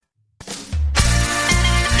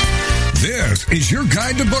This is your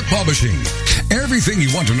guide to book publishing. Everything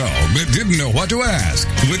you want to know but didn't know what to ask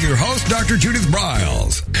with your host, Dr. Judith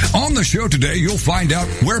Briles. On the show today, you'll find out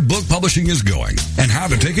where book publishing is going and how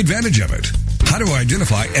to take advantage of it. How to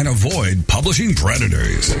identify and avoid publishing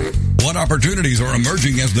predators. What opportunities are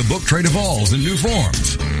emerging as the book trade evolves in new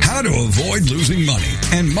forms. How to avoid losing money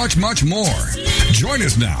and much, much more. Join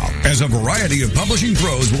us now as a variety of publishing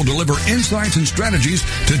pros will deliver insights and strategies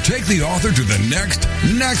to take the author to the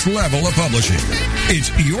next level of publishing. It's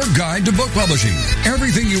your guide to book publishing.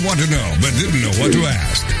 Everything you want to know but didn't know what to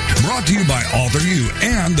ask. Brought to you by Author U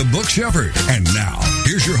and The Book Shepherd. And now,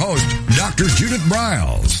 here's your host, Dr. Judith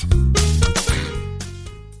Briles.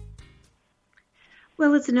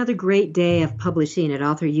 Well, it's another great day of publishing at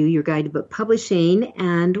Author U, your guide to book publishing.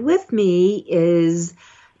 And with me is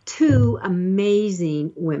two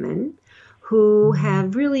amazing women who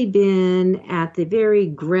have really been at the very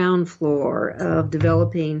ground floor of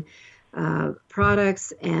developing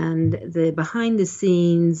products and the behind the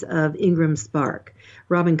scenes of Ingram Spark.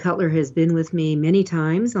 Robin Cutler has been with me many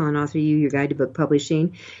times on Author U, your guide to book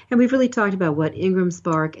publishing. And we've really talked about what Ingram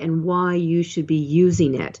Spark and why you should be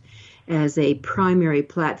using it as a primary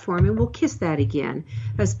platform, and we'll kiss that again,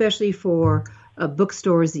 especially for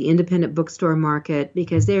bookstores, the independent bookstore market,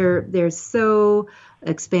 because they're so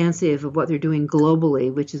expansive of what they're doing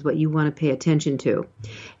globally, which is what you want to pay attention to.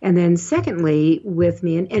 And then secondly, with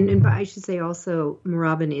me, and I should say also,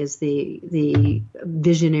 Robin is the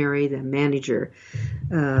visionary, the manager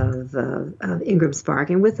of Ingram Spark.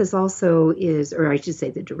 And with us also is, or I should say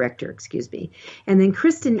the director, excuse me. And then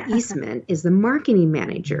Kristen Eastman is the marketing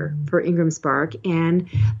manager for Ingram Spark. And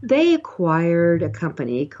they acquired a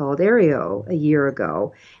company called Aereo a year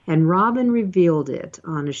ago. And Robin revealed it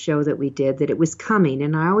on a show that we did that it was coming.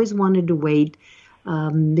 And I always wanted to wait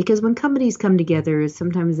because when companies come together,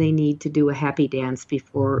 sometimes they need to do a happy dance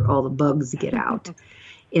before all the bugs get out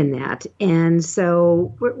in that. And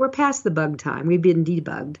so we're past the bug time. We've been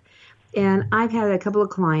debugged. And I've had a couple of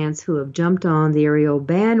clients who have jumped on the Aereo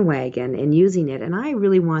bandwagon and using it. And I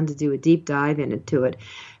really wanted to do a deep dive into it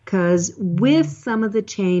because with some of the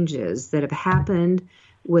changes that have happened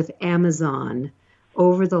with Amazon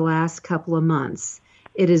over the last couple of months,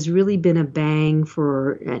 it has really been a bang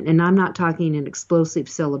for, and I'm not talking an explosive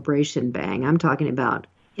celebration bang, I'm talking about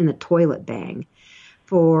in the toilet bang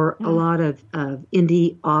for a lot of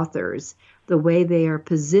indie authors, the way they are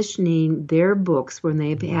positioning their books when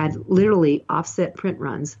they've had literally offset print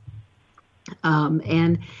runs.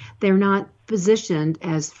 And they're not positioned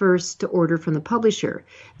as first to order from the publisher.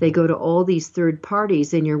 They go to all these third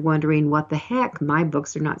parties and you're wondering, what the heck? My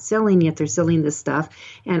books are not selling yet. They're selling this stuff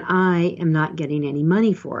and I am not getting any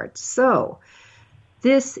money for it. So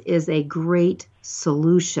this is a great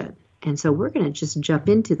solution. And so we're going to just jump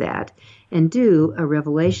into that and do a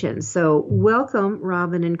revelation. So welcome,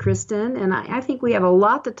 Robin and Kristen. And I think we have a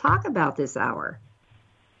lot to talk about this hour.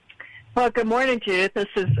 Well, good morning, Judith. This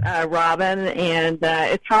is Robin, and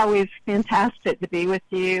it's always fantastic to be with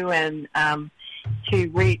you and to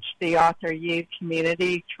reach the Author U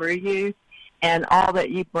community through you and all that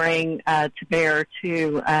you bring to bear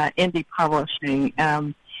to indie publishing.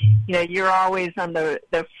 You're always on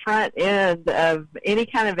the front end of any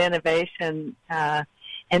kind of innovation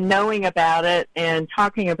and knowing about it and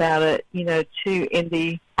talking about it, to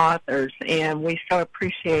indie authors, and we so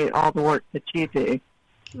appreciate all the work that you do.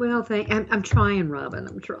 Well, I'm trying, Robin.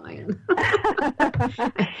 I'm trying.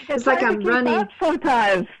 It's like I'm running.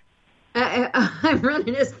 Sometimes. I'm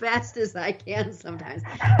running as fast as I can sometimes.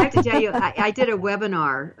 I have to tell you, I did a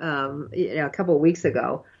webinar a couple of weeks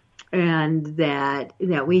ago, and that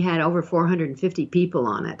we had over 450 people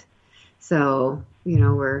on it. So,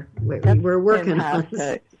 we're working fantastic. on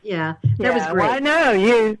it. Yeah, that was great. Well, I know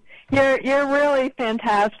you're really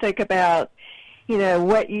fantastic about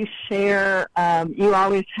what you share. You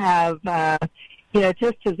always have,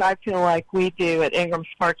 just as I feel like we do at Ingram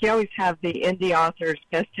Spark, you always have the indie author's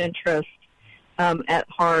best interest at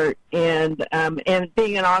heart. And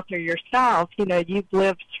being an author yourself, you've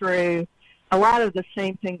lived through a lot of the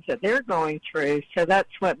same things that they're going through. So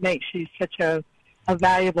that's what makes you such a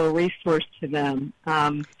valuable resource to them.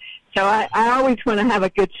 So I always want to have a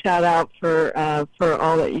good shout out for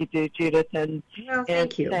all that you do, Judith, and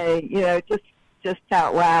thank you. Say, just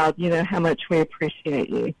out loud, how much we appreciate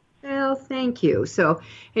you. Well, thank you. So,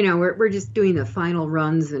 we're just doing the final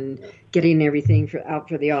runs and getting everything out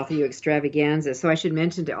for the Author U extravaganza. So I should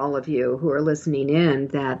mention to all of you who are listening in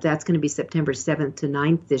that that's going to be September 7th to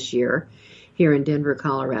 9th this year. here in Denver,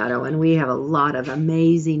 Colorado, and we have a lot of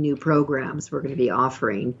amazing new programs we're going to be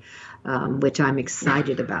offering, which I'm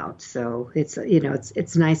excited about. So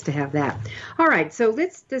it's nice to have that. All right, so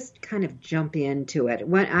let's just kind of jump into it.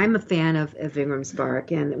 I'm a fan of Ingram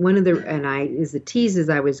Spark, and one of the teases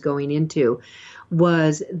I was going into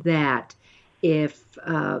was that if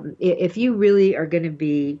you really are going to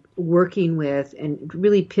be working with and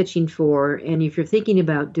really pitching for, and if you're thinking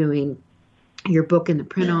about doing your book in the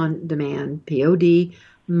print-on-demand, POD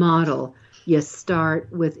model, you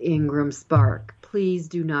start with Ingram Spark. Please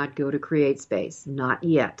do not go to CreateSpace, not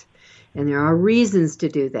yet. And there are reasons to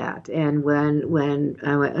do that. And when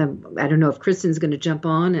I don't know if Kristen's going to jump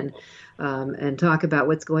on and talk about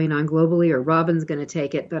what's going on globally, or Robin's going to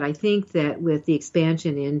take it, but I think that with the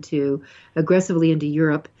expansion aggressively into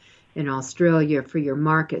Europe and Australia for your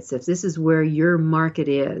markets, if this is where your market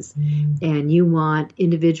is, and you want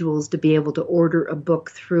individuals to be able to order a book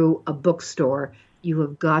through a bookstore, you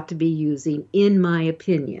have got to be using, in my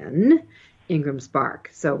opinion, Ingram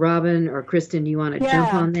Spark. So Robin or Kristen, do you want to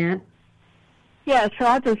jump on that? Yeah, so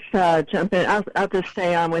I'll just jump in. I'll just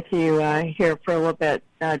stay on with you here for a little bit,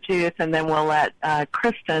 Judith, and then we'll let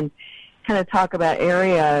Kristen kind of talk about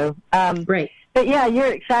Aereo. Great. But yeah, you're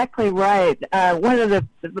exactly right. One of the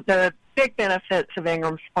big benefits of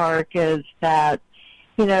Ingram Spark is that,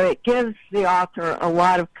 it gives the author a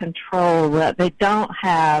lot of control that they don't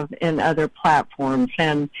have in other platforms.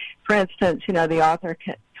 And for instance, the author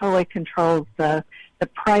totally controls the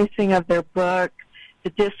pricing of their book,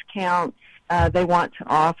 the discounts they want to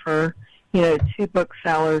offer, to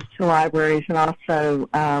booksellers, to libraries, and also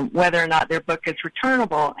whether or not their book is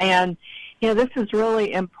returnable. And, this is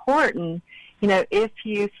really important. If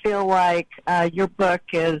you feel like your book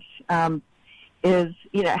has a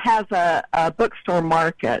bookstore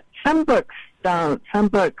market. Some books don't. Some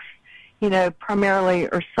books, primarily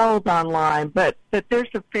are sold online, but there's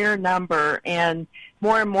a fair number, and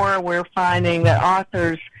more we're finding that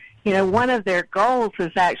authors, one of their goals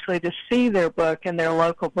is actually to see their book in their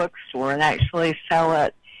local bookstore and actually sell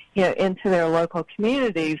it, into their local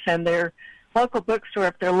communities. And their local bookstore,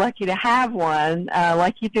 if they're lucky to have one,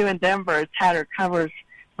 like you do in Denver, Tattered Cover is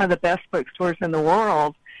one of the best bookstores in the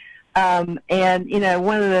world. And,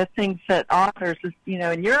 one of the things that authors,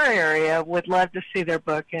 in your area would love to see their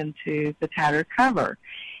book into the Tattered Cover.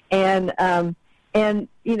 And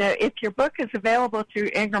if your book is available through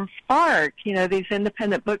Ingram Spark, these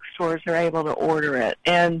independent bookstores are able to order it.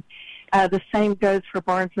 And the same goes for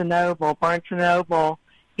Barnes & Noble. Barnes & Noble,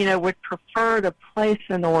 would prefer to place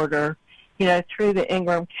an order, through the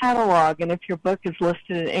Ingram catalog. And if your book is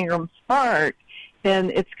listed in Ingram Spark, then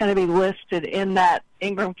it's going to be listed in that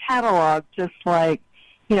Ingram catalog just like,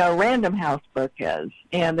 a Random House book is.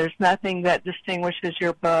 And there's nothing that distinguishes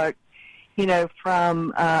your book,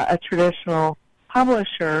 from a traditional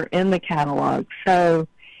publisher in the catalog. So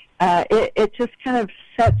it just kind of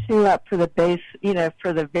sets you up for the base,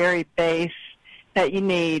 for the very base that you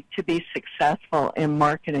need to be successful in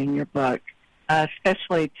marketing your book,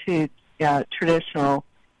 especially to traditional,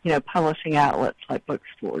 publishing outlets like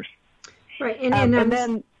bookstores. Right, and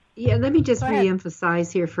then let me just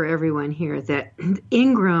reemphasize here for everyone here that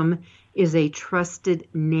Ingram is a trusted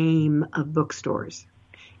name of bookstores.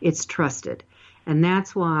 It's trusted. And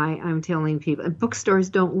that's why I'm telling people, bookstores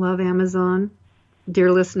don't love Amazon,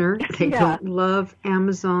 dear listener. They don't love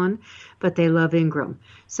Amazon, but they love Ingram.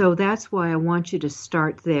 So that's why I want you to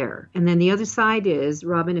start there. And then the other side is,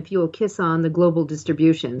 Robin, if you'll kiss on the global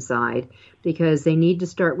distribution side, because they need to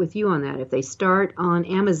start with you on that. If they start on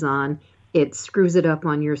Amazon, it screws it up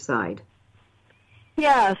on your side.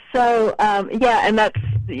 Yeah, so,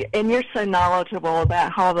 and you're so knowledgeable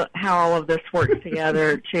about how all of this works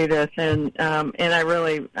together, Judith, and I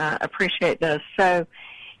really appreciate this. So,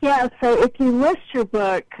 so if you list your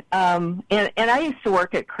book, and I used to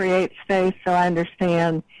work at CreateSpace, so I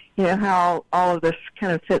understand, how all of this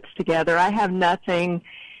kind of fits together. I have nothing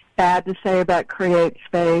bad to say about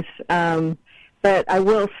CreateSpace, but I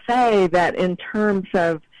will say that in terms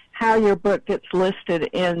of how your book gets listed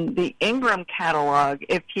in the Ingram catalog,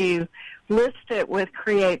 if you list it with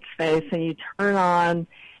CreateSpace and you turn on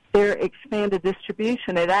their expanded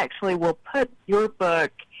distribution, it actually will put your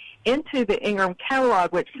book into the Ingram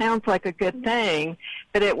catalog, which sounds like a good thing,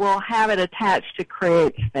 but it will have it attached to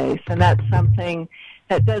CreateSpace, and that's something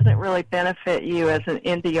that doesn't really benefit you as an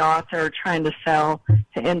indie author trying to sell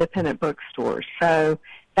to independent bookstores. So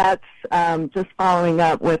that's just following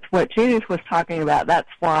up with what Judith was talking about. That's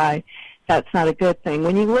why that's not a good thing.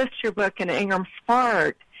 When you list your book in Ingram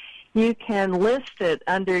Spark, you can list it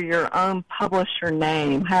under your own publisher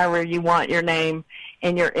name, however you want your name,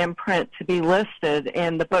 and your imprint to be listed,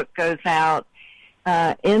 and the book goes out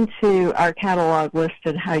into our catalog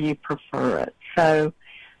listed how you prefer it. So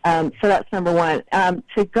that's number one.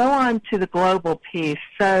 To go on to the global piece,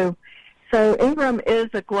 so Ingram is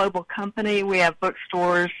a global company. We have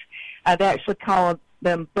bookstores. They actually call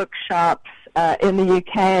them bookshops in the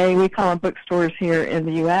UK. We call them bookstores here in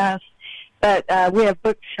the US. But we have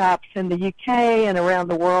bookshops in the UK and around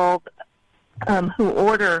the world who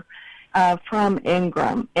order from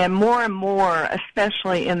Ingram. And more,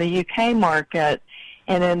 especially in the UK market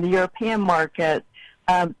and in the European market,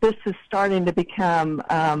 this is starting to become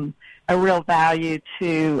a real value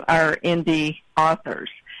to our indie authors.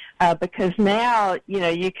 Because now,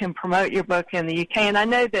 you can promote your book in the UK. And I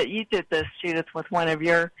know that you did this, Judith, with one of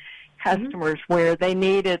your customers where they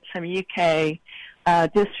needed some UK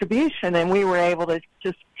distribution, and we were able to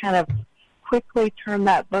just kind of quickly turn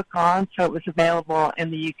that book on so it was available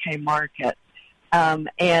in the UK market.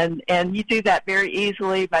 And you do that very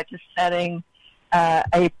easily by just setting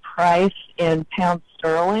a price in pound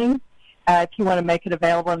sterling. If you want to make it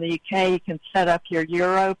available in the UK, you can set up your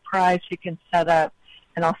euro price. You can set up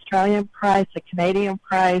an Australian price, a Canadian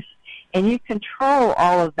price, and you control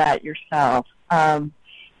all of that yourself.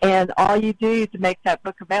 And all you do to make that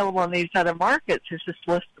book available in these other markets is just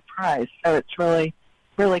list the price. So it's really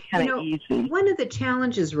kind of easy. One of the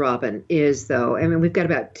challenges, Robin, is though, I mean, we've got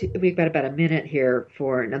about a minute here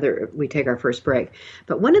for we take our first break.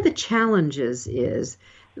 But one of the challenges is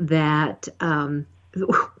that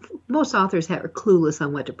most authors are clueless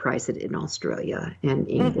on what to price it in Australia and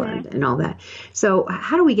England and all that. So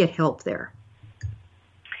how do we get help there?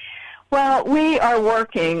 Well, we are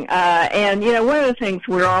working, and, one of the things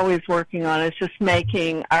we're always working on is just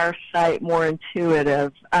making our site more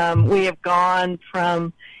intuitive. We have gone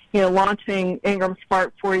from, launching Ingram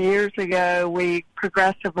Spark 4 years ago. We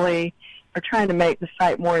progressively are trying to make the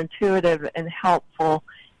site more intuitive and helpful,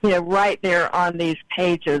 right there on these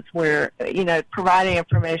pages where, providing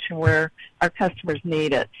information where our customers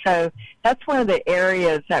need it. So that's one of the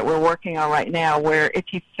areas that we're working on right now, where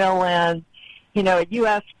if you fill in, a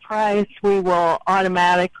U.S. price, we will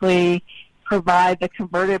automatically provide the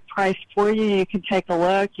converted price for you. You can take a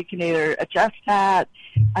look. You can either adjust that.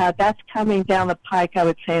 That's coming down the pike, I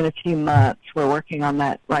would say, in a few months. We're working on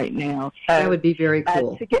that right now. So that would be very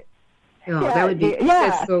cool. That would be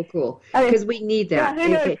that's so cool, because we need that.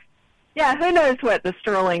 Who knows what the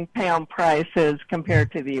sterling pound price is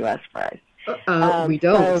compared to the U.S. price? We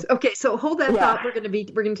don't. Okay, so hold that thought. We're going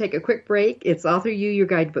to take a quick break. It's Author You, your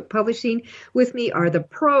guide to book publishing. With me are the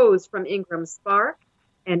pros from Ingram Spark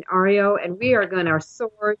and Ario, and we are going to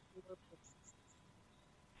soar.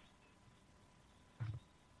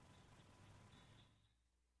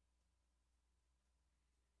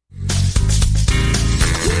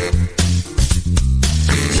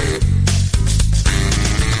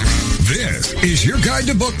 This is your guide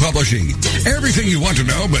to book publishing. Everything you want to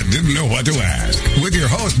know but didn't know what to ask. With your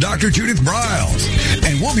host, Dr. Judith Briles.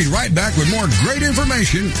 And we'll be right back with more great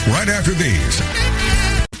information right after these.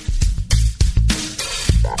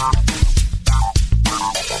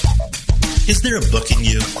 Is there a book in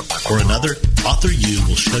you or another? Author You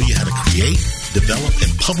will show you how to create, develop,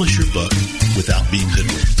 and publish your book without being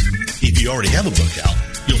hoodwinked. If you already have a book out,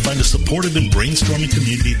 you'll find a supportive and brainstorming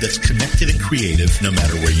community that's connected and creative no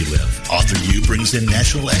matter where you live. Author U brings in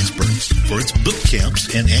national experts for its book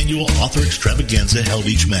camps and annual author extravaganza held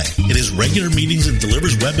each May. It has regular meetings and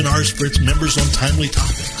delivers webinars for its members on timely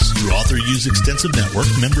topics. Through Author U's extensive network,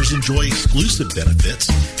 members enjoy exclusive benefits,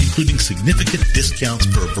 including significant discounts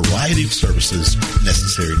for a variety of services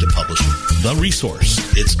necessary to publishing. The Resource,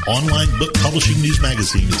 its online book publishing news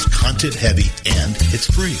magazine, is content-heavy and it's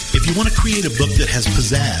free. If you want to create a book that has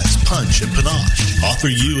pizzazz, punch, and panache, Author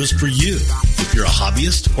U is for you. If you're a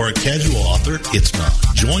hobbyist or a casual author, it's not.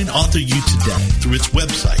 Join Author U today through its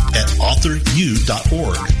website at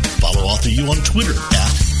authoru.org. Follow Author U on Twitter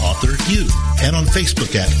at Author U and on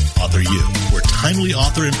Facebook at Author U, where timely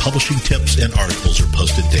author and publishing tips and articles are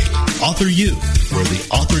posted daily. Author U, where the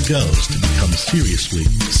author goes to become seriously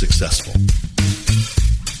successful.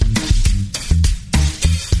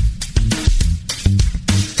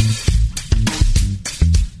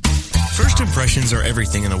 First impressions are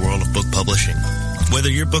everything in the world of book publishing. Whether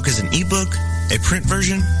your book is an ebook, a print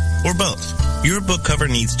version, or both, your book cover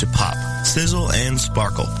needs to pop, sizzle, and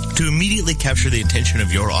sparkle to immediately capture the attention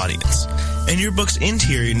of your audience. And your book's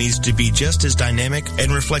interior needs to be just as dynamic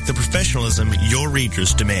and reflect the professionalism your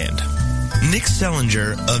readers demand. Nick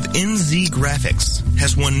Sellinger of NZ Graphics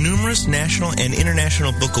has won numerous national and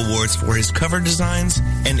international book awards for his cover designs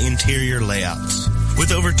and interior layouts.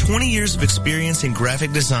 With over 20 years of experience in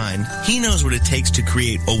graphic design, he knows what it takes to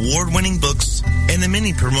create award-winning books and the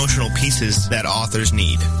many promotional pieces that authors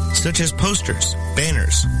need, such as posters,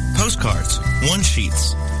 banners, postcards,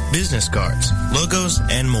 one-sheets, business cards, logos,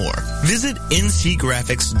 and more. Visit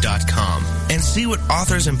ncgraphics.com and see what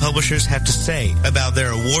authors and publishers have to say about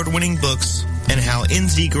their award-winning books and how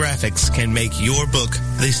NZ Graphics can make your book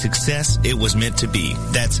the success it was meant to be.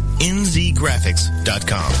 That's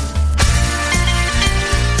nzgraphics.com.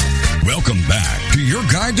 Welcome back to your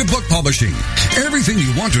guide to book publishing. Everything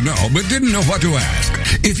you want to know but didn't know what to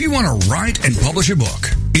ask. If you want to write and publish a book,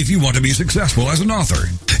 if you want to be successful as an author,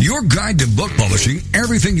 your guide to book publishing,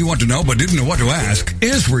 everything you want to know but didn't know what to ask,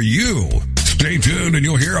 is for you. Stay tuned and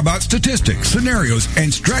you'll hear about statistics, scenarios,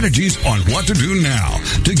 and strategies on what to do now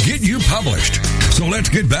to get you published. So let's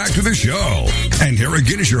get back to the show. And here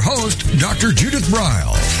again is your host, Dr. Judith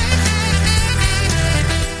Briles.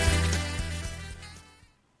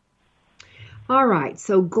 All right,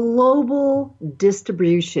 so global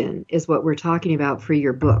distribution is what we're talking about for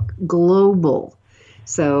your book. Global.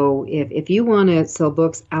 So if you want to sell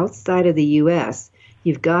books outside of the U.S.,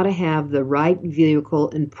 you've got to have the right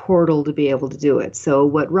vehicle and portal to be able to do it. So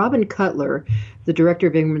what Robin Cutler, the director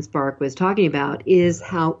of Ingram Spark, was talking about is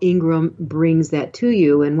how Ingram brings that to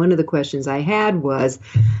you. And one of the questions I had was,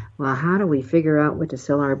 well, how do we figure out what to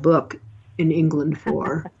sell our book in England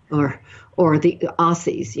for? or the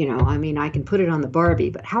Aussies, you know, I mean, I can put it on the Barbie,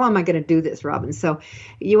 but how am I going to do this, Robin? So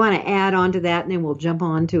you want to add on to that, and then we'll jump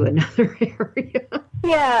on to another area.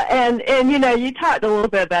 Yeah, and you know, you talked a little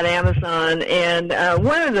bit about Amazon, and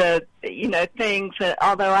one of the, you know, things that,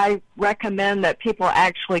 although I recommend that people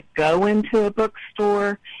actually go into a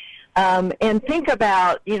bookstore and think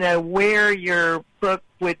about, you know, where your book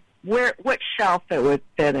would, what shelf it would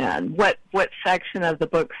fit in, what section of the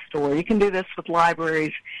bookstore. You can do this with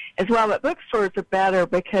libraries as well, but bookstores are better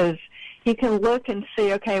because you can look and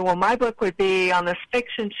see, okay, well, my book would be on this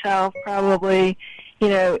fiction shelf probably, you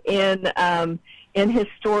know, in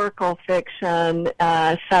historical fiction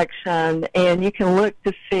section, and you can look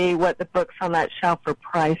to see what the books on that shelf are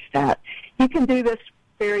priced at. You can do this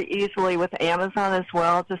very easily with Amazon as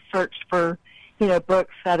well. Just search for, you know,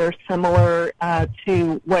 books that are similar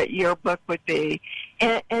to what your book would be,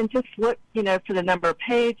 and just look, you know, for the number of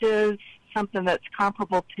pages, something that's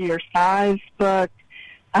comparable to your size book,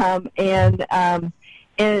 and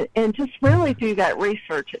just really do that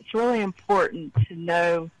research. It's really important to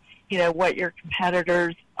know, you know, what your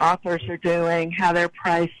competitors, authors are doing, how they're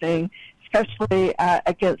pricing, especially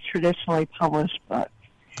against traditionally published books.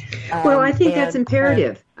 Well, I think that's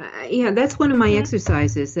imperative. Yeah, that's one of my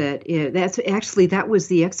exercises. That was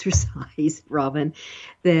the exercise, Robin,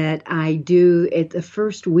 that I do at the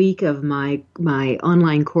first week of my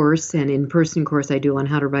online course and in-person course I do on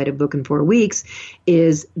how to write a book in 4 weeks.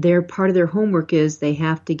 Is their part of their homework is they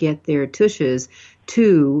have to get their tushes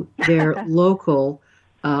to their local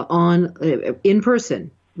in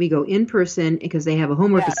person. We go in person because they have a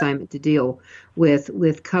homework assignment to deal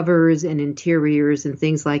with covers and interiors and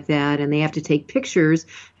things like that, and they have to take pictures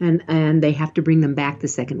and they have to bring them back the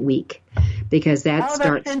second week because that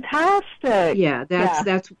starts. That's fantastic. Yeah,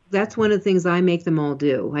 that's one of the things I make them all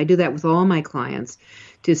do. I do that with all my clients,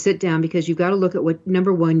 to sit down, because you've got to look at what,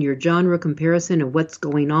 number one, your genre comparison of what's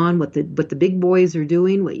going on, what the big boys are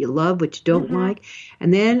doing, what you love, what you don't like.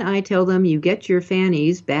 And then I tell them, you get your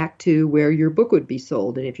fannies back to where your book would be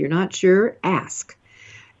sold. And if you're not sure, ask.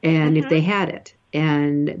 And if they had it.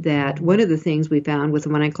 And that one of the things we found with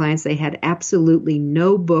one of my clients, they had absolutely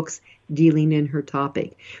no books dealing in her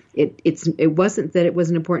topic. It wasn't that it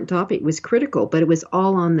was an important topic. It was critical, but it was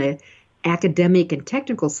all on the academic and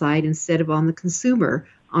technical side instead of on the consumer,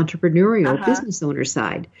 entrepreneurial, business owner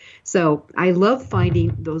side. So I love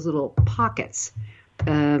finding those little pockets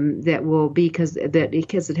that will be, because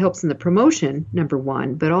it helps in the promotion, number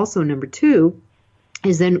one, but also number two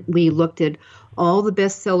is then we looked at all the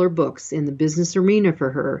bestseller books in the business arena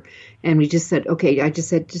for her, and we just said, okay, I just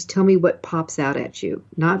said, just tell me what pops out at you,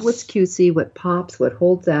 not what's cutesy, what pops, what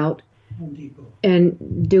holds out,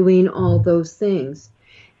 and doing all those things.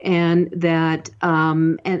 And that,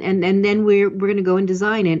 and then we're going to go and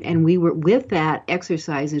design it. And we were, with that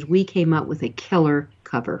exercises, we came up with a killer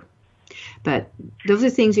cover. But those are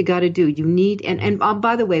things you got to do. You need, and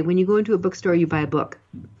by the way, when you go into a bookstore, you buy a book.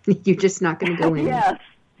 You're just not going to go in. Yes.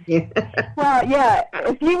 Yeah. Well, yeah.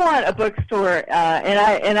 If you want a bookstore,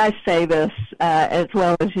 and I say this as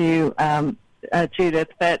well as you, Judith,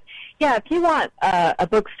 but yeah, if you want a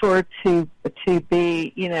bookstore to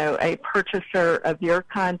be, you know, a purchaser of your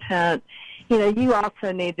content, you know, you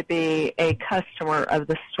also need to be a customer of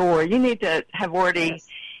the store. You need to have already,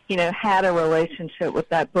 had a relationship with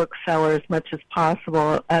that bookseller as much as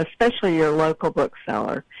possible, especially your local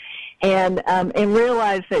bookseller, and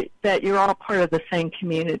realize that you're all part of the same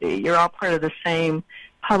community. You're all part of the same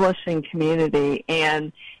publishing community,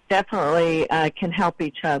 and definitely can help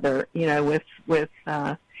each other, with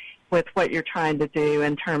what you're trying to do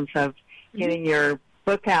in terms of getting your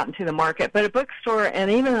book out into the market. But a bookstore and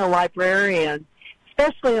even a librarian,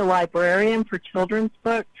 especially a librarian for children's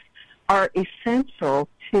books, are essential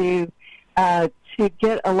to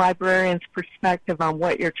get a librarian's perspective on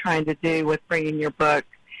what you're trying to do with bringing your book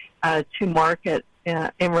to market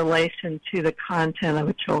in relation to the content of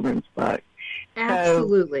a children's book.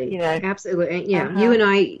 Absolutely, So, absolutely. Yeah,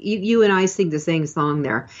 you and I sing the same song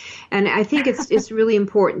there, and I think it's really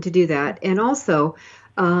important to do that. And also,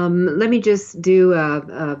 let me just do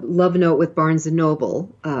a love note with Barnes & Noble,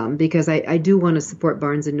 because I do want to support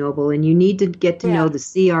Barnes & Noble, and you need to get to know the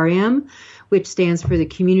CRM, which stands for the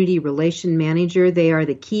Community Relation Manager. They are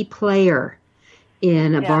the key player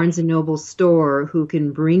in a Barnes & Noble store who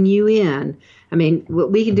can bring you in. I mean,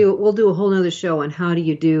 we'll do a whole nother show on how do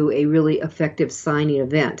you do a really effective signing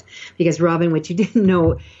event. Because, Robin, what you didn't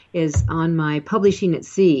know is on my Publishing at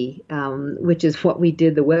Sea, which is what we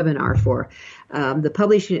did the webinar for, the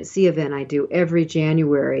Publishing at Sea event I do every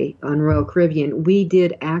January on Royal Caribbean, we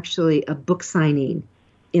did actually a book signing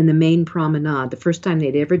in the main promenade, the first time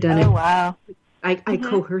they'd ever done it. Oh, wow. I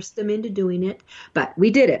coerced them into doing it, but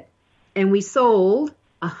we did it. And we sold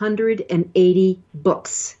 180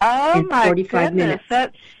 books in 45 minutes.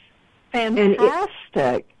 That's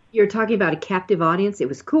fantastic. You're talking about a captive audience. It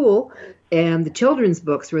was cool. And the children's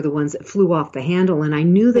books were the ones that flew off the handle. And I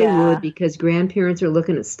knew they would, because grandparents are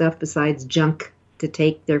looking at stuff besides junk to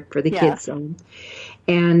take for the kids.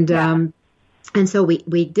 And so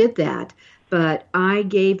we did that. But I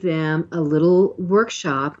gave them a little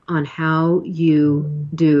workshop on how you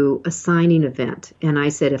do a signing event. And I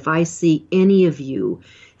said, if I see any of you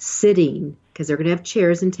sitting, because they're going to have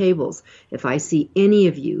chairs and tables, if I see any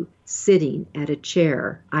of you sitting at a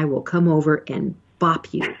chair, I will come over and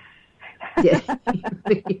bop you. You are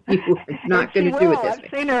not going to do it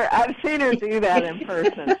this way. I've seen her do that in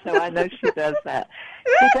person, so I know she does that.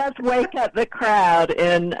 She does wake up the crowd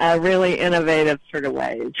in really innovative sort of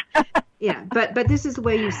ways. Yeah, but this is the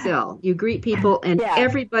way you sell. You greet people, and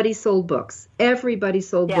everybody sold books. Everybody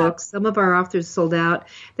sold books. Some of our authors sold out.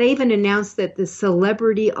 They even announced that the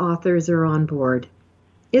celebrity authors are on board.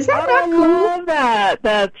 Is that not cool? I love that.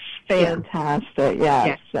 That's fantastic.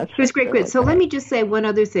 Yes. That's it was great. Really So let me just say one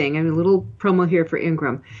other thing. I mean, a little promo here for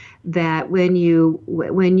Ingram. That when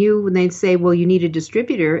they say, well, you need a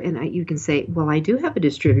distributor, and you can say, well, I do have a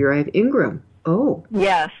distributor. I have Ingram. Oh.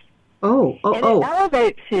 Yes. Oh.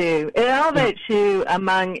 It elevates you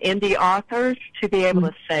among indie authors to be able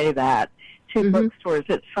to say that to bookstores.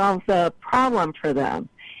 It solves a problem for them.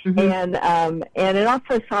 And it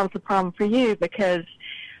also solves a problem for you because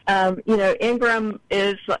Ingram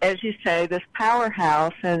is, as you say, this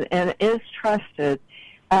powerhouse and is trusted.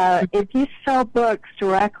 If you sell books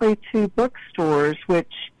directly to bookstores,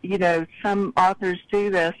 which, some authors do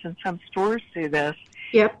this and some stores do this,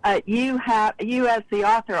 you as the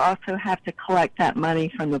author also have to collect that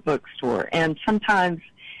money from the bookstore. And sometimes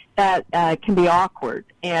that can be awkward.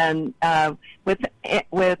 And with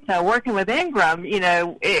working with Ingram,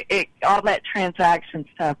 all that transaction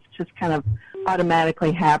stuff just kind of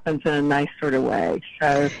automatically happens in a nice sort of way.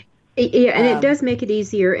 So and it does make it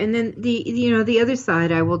easier. And then the other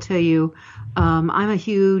side, I will tell you, I'm a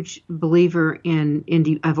huge believer in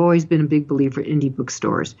indie. I've always been a big believer in indie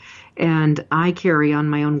bookstores, and I carry on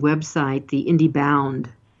my own website the IndieBound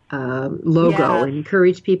logo and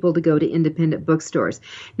encourage people to go to independent bookstores.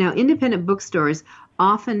 Now, independent bookstores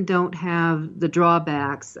often don't have the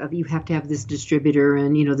drawbacks of you have to have this distributor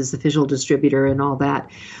and, this official distributor and all that,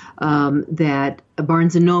 that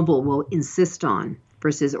Barnes & Noble will insist on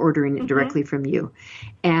versus ordering it directly from you.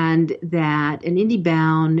 And that an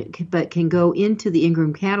IndieBound can go into the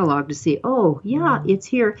Ingram catalog to see, it's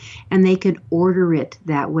here, and they can order it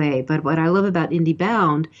that way. But what I love about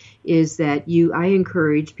IndieBound is that I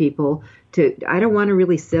encourage people to, I don't want to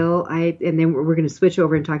really sell, and then we're going to switch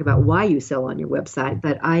over and talk about why you sell on your website,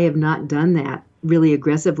 but I have not done that really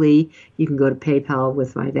aggressively. You can go to PayPal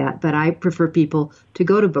with that, but I prefer people to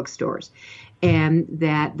go to bookstores and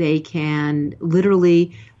that they can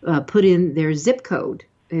literally put in their zip code.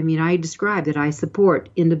 I mean, I described that I support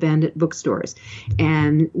independent bookstores.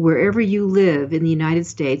 And wherever you live in the United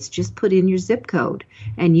States, just put in your zip code,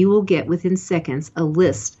 and you will get within seconds a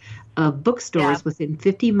list of bookstores within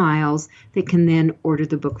 50 miles that can then order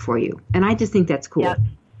the book for you. And I just think that's cool.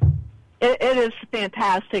 It is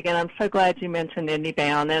fantastic, and I'm so glad you mentioned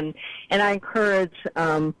IndieBound. And I encourage,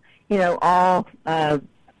 all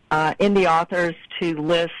indie authors to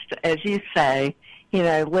list, as you say,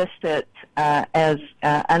 list it as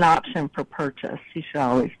an option for purchase. You should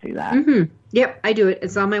always do that. Mm-hmm. Yep, I do it.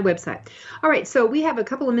 It's on my website. All right, so we have a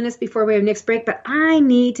couple of minutes before we have next break, but I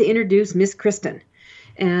need to introduce Miss Kristen,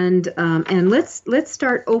 and let's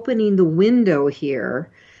start opening the window here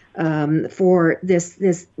for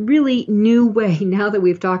this really new way. Now that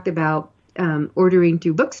we've talked about ordering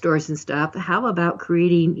through bookstores and stuff, how about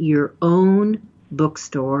creating your own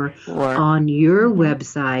bookstore on your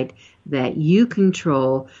website that you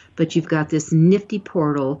control, but you've got this nifty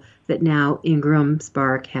portal that now Ingram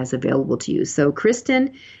Spark has available to you. So,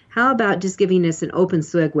 Kristen, how about just giving us an open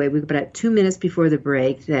segue? We've got about 2 minutes before the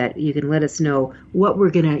break that you can let us know what we're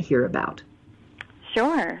going to hear about.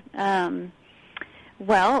 Sure. As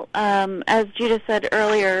Judith said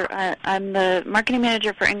earlier, I'm the marketing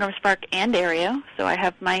manager for Ingram Spark and Aereo, so I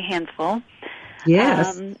have my hands full.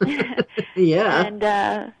 Yes. Yeah.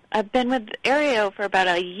 And I've been with Aereo for about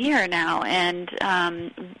a year now, and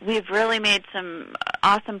we've really made some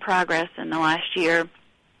awesome progress in the last year.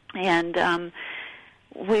 And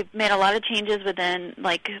we've made a lot of changes within,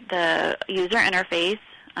 the user interface,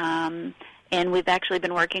 and we've actually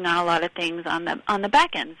been working on a lot of things on the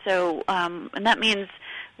back end. So, and that means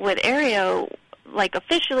with Aereo,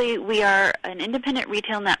 officially, we are an independent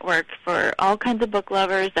retail network for all kinds of book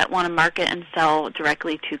lovers that want to market and sell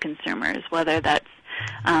directly to consumers, whether that's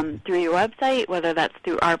through your website, whether that's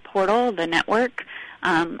through our portal, the network,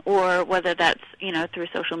 or whether that's, through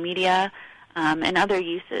social media and other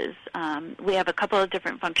uses. We have a couple of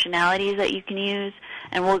different functionalities that you can use,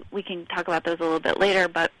 and we can talk about those a little bit later,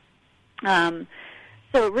 but so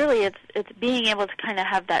really it's being able to kind of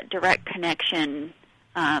have that direct connection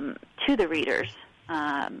to the readers,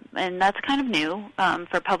 and that's kind of new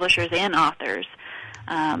for publishers and authors.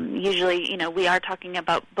 Usually, we are talking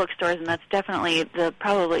about bookstores, and that's definitely the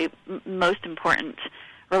probably most important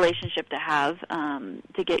relationship to have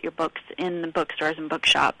to get your books in the bookstores and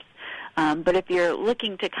bookshops. But if you're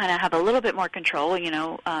looking to kind of have a little bit more control,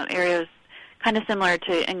 Aereo's kind of similar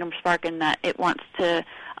to Ingram Spark in that it wants to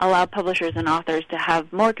allow publishers and authors to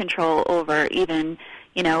have more control over even,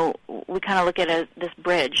 we kind of look at it as this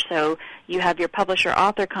bridge. So you have your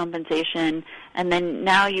publisher-author compensation, and then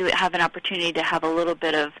now you have an opportunity to have a little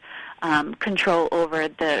bit of control over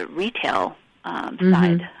the retail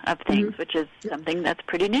side of things, which is something that's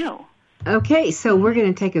pretty new. Okay, so we're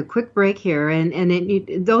going to take a quick break here,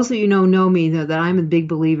 and those of you know me know that I'm a big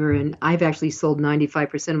believer, and I've actually sold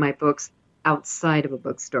 95% of my books outside of a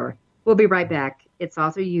bookstore. We'll be right back. It's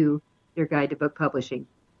Author U, your guide to book publishing.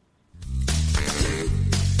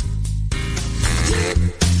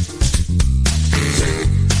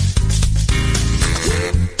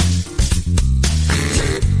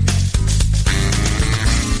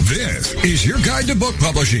 This is your guide to book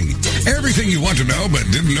publishing. Everything you want to know but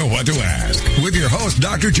didn't know what to ask. With your host,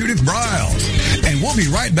 Dr. Judith Briles. And we'll be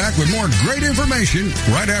right back with more great information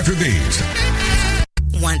right after these.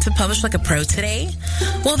 Want to publish like a pro today?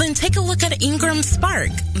 Well, then take a look at Ingram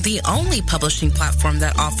Spark, the only publishing platform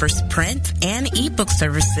that offers print and ebook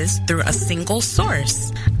services through a single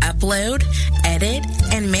source. Upload, edit,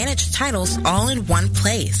 and manage titles all in one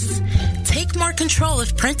place. Take more control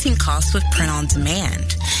of printing costs with print on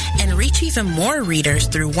demand, and reach even more readers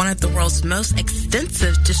through one of the world's most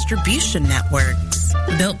extensive distribution networks.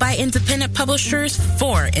 Built by independent publishers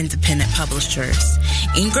for independent publishers,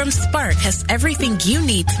 Ingram Spark has everything you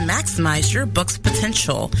need to maximize your book's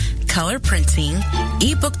potential: color printing,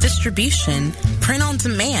 ebook distribution, print on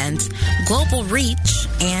demand, global reach,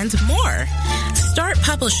 and more. Start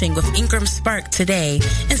publishing with Ingram Spark today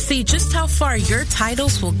and see just how far your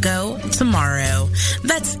titles will go tomorrow.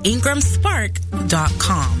 That's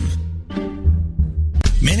ingramspark.com.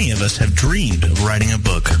 Many of us have dreamed of writing a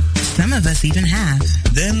book. Some of us even have.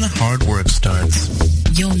 Then the hard work starts.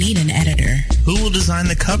 You'll need an editor. Who will design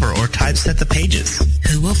the cover or typeset the pages?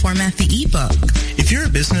 Who will format the ebook? If you're a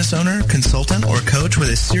business owner, consultant, or coach with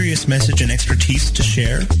a serious message and expertise to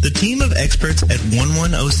share, the team of experts at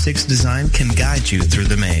 1106 Design can guide you through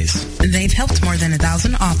the maze. They've helped more than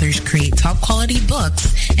 1,000 authors create top-quality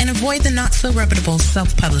books and avoid the not-so-reputable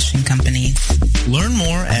self-publishing companies. Learn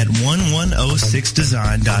more at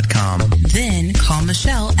 1106design.com. Then call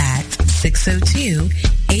Michelle at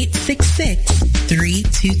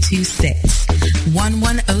 602-866-3226.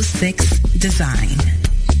 1106 Design.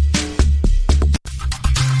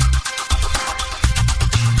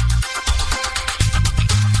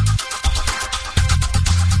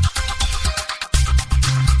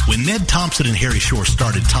 When Ned Thompson and Harry Shore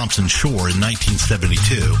started Thompson Shore in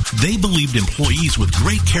 1972, they believed employees with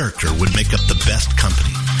great character would make up the best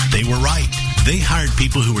company. They were right. They hired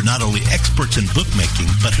people who were not only experts in bookmaking,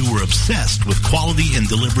 but who were obsessed with quality and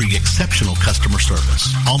delivering exceptional customer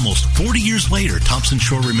service. Almost 40 years later, Thompson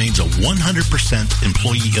Shore remains a 100%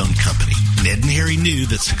 employee-owned company. Ned and Harry knew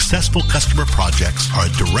that successful customer projects are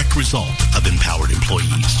a direct result of empowered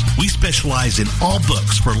employees. We specialize in all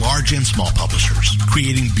books for large and small publishers.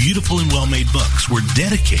 Creating beautiful and well-made books, we're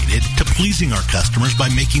dedicated to pleasing our customers by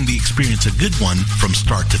making the experience a good one from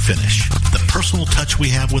start to finish. The personal touch we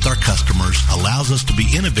have with our customers allows us to be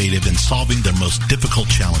innovative in solving their most difficult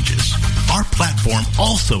challenges. Our platform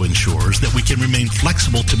also ensures that we can remain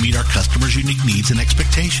flexible to meet our customers' unique needs and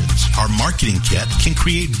expectations. Our marketing kit can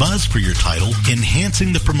create buzz for your title,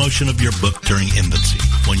 enhancing the promotion of your book during infancy.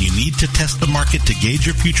 When you need to test the market to gauge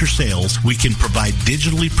your future sales, we can provide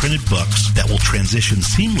digitally printed books that will transition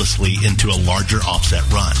seamlessly into a larger offset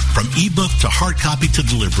run. From ebook to hard copy to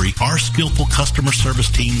delivery, our skillful customer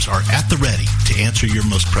service teams are at the ready to answer your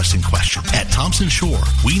most pressing questions. At Thompson Shore,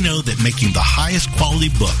 we know that making the highest quality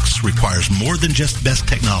books requires more than just best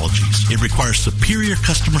technologies. It requires superior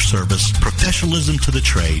customer service, professionalism to the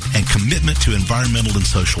trade, and commitment to environmental and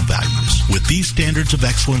social values. With these standards of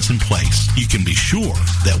excellence in place, you can be sure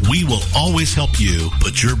that we will always help you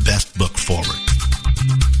put your best book forward.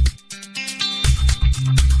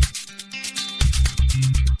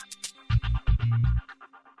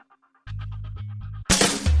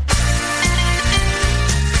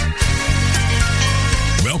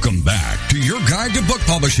 Welcome back to your guide to book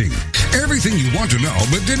publishing. Everything you want to know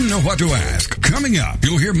but didn't know what to ask. Coming up,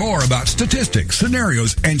 you'll hear more about statistics,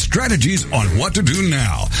 scenarios, and strategies on what to do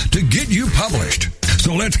now to get you published.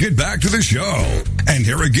 So let's get back to the show. And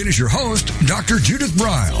here again is your host, Dr. Judith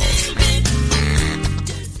Briles.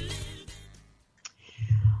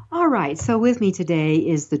 All right, so with me today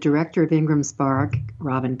is the director of Ingram Spark,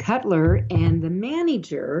 Robin Cutler, and the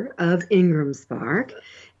manager of Ingram Spark,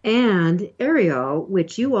 and Ariel,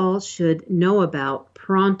 which you all should know about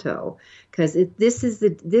pronto, because this is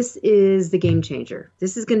the game changer.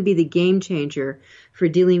 This is going to be the game changer for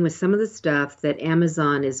dealing with some of the stuff that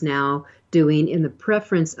Amazon is now doing in the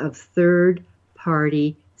preference of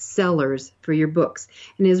third-party sellers for your books.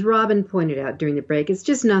 And as Robin pointed out during the break, it's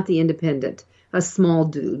just not the independent, us small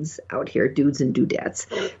dudes out here, dudes and dudettes.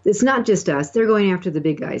 It's not just us. They're going after the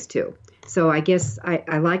big guys too. So I guess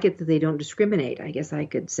I like it that they don't discriminate. I guess I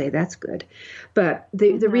could say that's good. But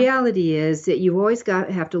the reality is that you always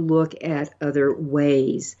have to look at other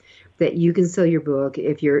ways that you can sell your book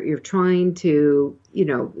if you're trying to,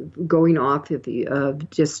 going off of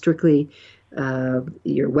just strictly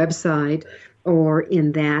your website or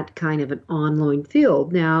in that kind of an online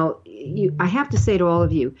field. Now, I have to say to all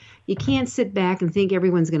of you, you can't sit back and think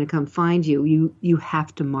everyone's going to come find you. You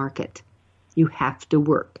have to market. You have to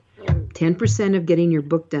work. 10% of getting your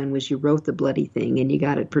book done was you wrote the bloody thing and you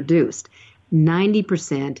got it produced.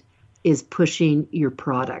 90% is pushing your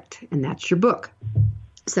product, and that's your book.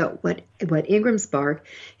 So what Ingram Spark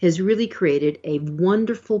has really created a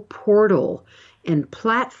wonderful portal and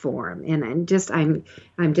platform, and I'm just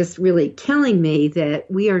really killing me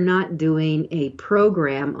that we are not doing a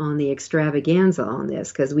program on the extravaganza on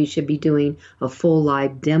this, because we should be doing a full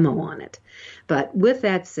live demo on it. But with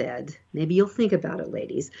that said, maybe you'll think about it,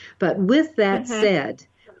 ladies. But with that said,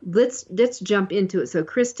 let's jump into it. So,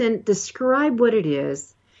 Kristen, describe what it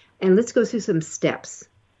is, and let's go through some steps.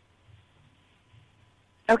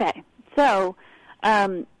 Okay. So,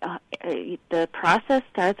 the process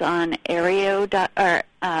starts on aer.io,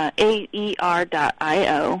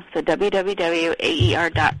 so www.aer.io.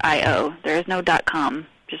 There is no .com.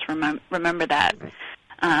 Just remember that.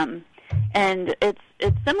 And it's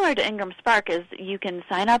similar to Ingram Spark, is you can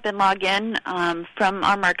sign up and log in from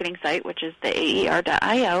our marketing site, which is the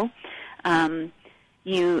aer.io.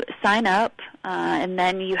 You sign up, and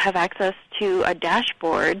then you have access to a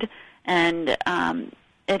dashboard, and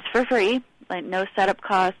it's for free, like no setup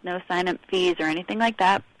costs, no sign-up fees, or anything like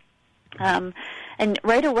that. And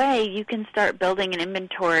right away, you can start building an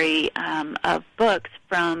inventory of books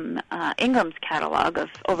from Ingram's catalog of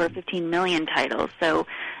over 15 million titles. So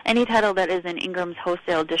any title that is in Ingram's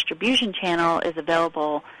wholesale distribution channel is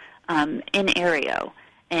available in Aereo.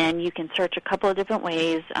 And you can search a couple of different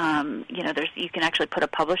ways. You can actually put a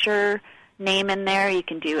publisher name in there. You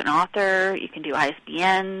can do an author. You can do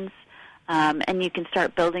ISBNs. And you can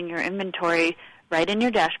start building your inventory right in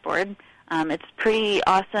your dashboard. It's pretty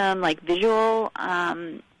awesome, like visual.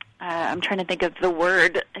 I'm trying to think of the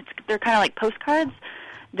word. They're kind of like postcards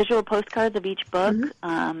visual postcards of each book,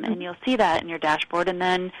 and you'll see that in your dashboard. And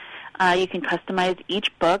then you can customize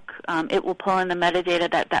each book. It will pull in the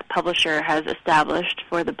metadata that publisher has established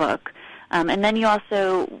for the book. And then you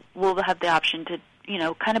also will have the option to,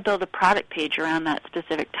 kind of build a product page around that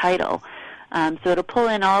specific title. So it'll pull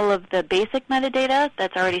in all of the basic metadata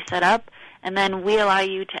that's already set up, and then we allow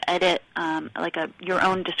you to edit your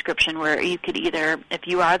own description where you could either, if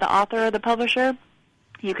you are the author or the publisher,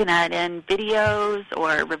 you can add in videos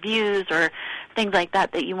or reviews or things like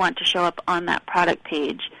that you want to show up on that product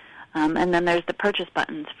page. And then there's the purchase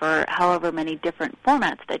buttons for however many different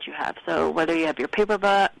formats that you have. So whether you have your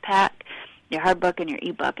paperback, your hardbook, and your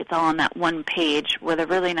ebook, it's all on that one page with a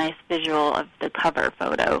really nice visual of the cover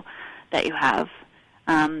photo that you have.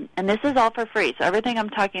 And this is all for free. So everything I'm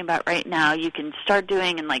talking about right now, you can start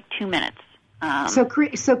doing in like 2 minutes. So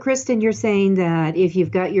Kristen, you're saying that if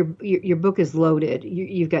you've got your book is loaded,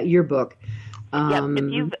 you've got your book.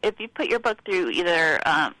 If you put your book through either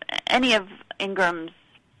any of Ingram's,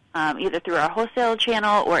 either through our wholesale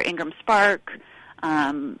channel or Ingram Spark,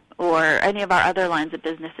 or any of our other lines of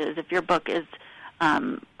businesses, if your book is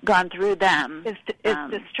gone through them,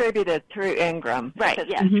 it's distributed through Ingram. Right. If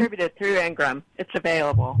it's distributed through Ingram, it's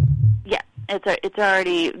available. Yeah, it's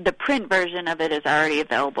already, the print version of it is already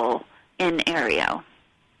available in Aereo,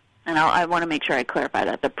 and I want to make sure I clarify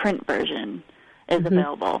that the print version is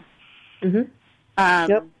available.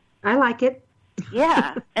 Yep, I like it.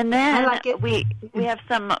 Yeah, and then I like it. we have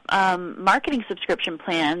some marketing subscription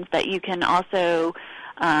plans that you can also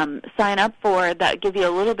sign up for that give you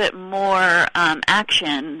a little bit more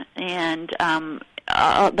action, and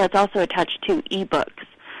that's also attached to ebooks.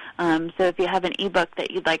 So if you have an ebook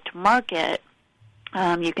that you'd like to market,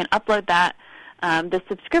 you can upload that. The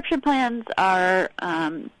subscription plans are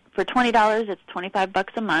for $20, it's $25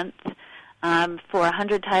 a month. For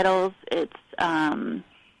 100 titles, it's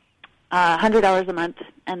 $100 a month,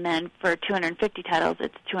 and then for 250 titles,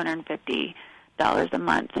 it's $250 a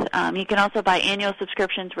month. You can also buy annual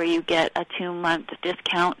subscriptions where you get a 2-month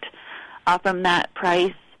discount off from that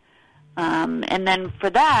price. And then for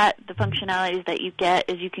that, the functionalities that you get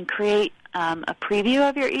is you can create a preview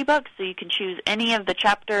of your ebook, so you can choose any of the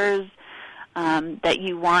chapters that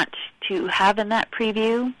you want to have in that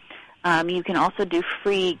preview. You can also do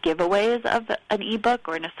free giveaways of an ebook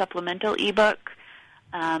or in a supplemental ebook.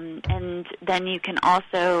 And then you can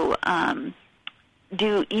also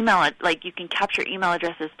do email, like you can capture email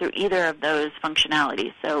addresses through either of those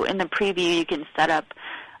functionalities. So in the preview, you can set up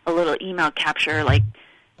a little email capture, like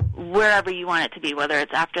wherever you want it to be, whether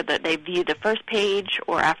it's after they view the first page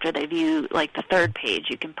or after they view like the third page.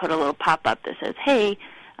 You can put a little pop-up that says, hey,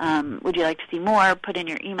 would you like to see more? Put in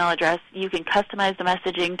your email address. You can customize the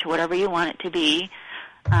messaging to whatever you want it to be.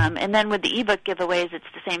 And then with the ebook giveaways, it's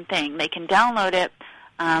the same thing. They can download it,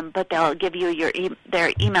 but they'll give you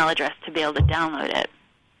their email address to be able to download it.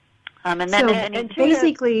 And then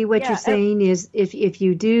basically, what you're saying is, if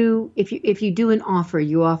you do an offer,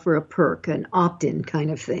 you offer a perk, an opt-in kind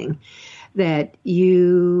of thing, that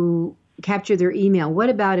you capture their email. What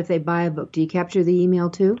about if they buy a book? Do you capture the email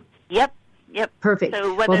too? Yep. Perfect.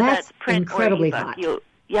 So whether that's print incredibly or ebook, hot.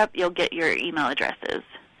 you'll get your email addresses.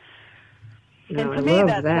 No, and to me,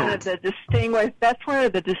 that's one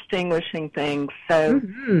of the distinguishing things. So,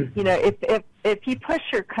 if you push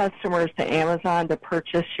your customers to Amazon to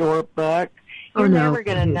purchase your book, you're never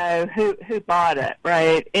going to know who bought it,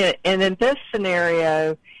 right? And in this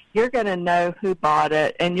scenario, you're going to know who bought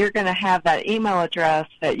it, and you're going to have that email address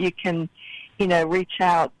that you can, reach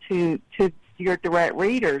out to your direct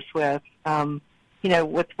readers with,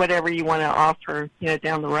 with whatever you want to offer,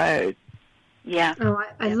 down the road. Yeah. Oh,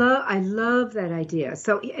 I love that idea.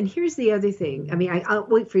 So, and here's the other thing. I mean, I'll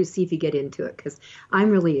wait for you to see if you get into it, because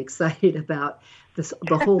I'm really excited about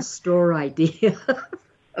the whole store idea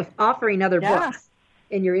of offering other books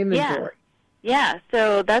in your inventory. Yeah.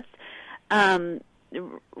 So that's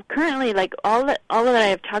currently, like all that I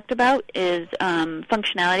have talked about is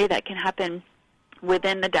functionality that can happen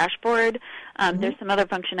within the dashboard. There's some other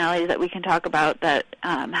functionalities that we can talk about that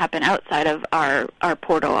happen outside of our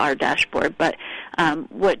portal, our dashboard. But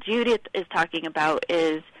what Judith is talking about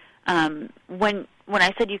is when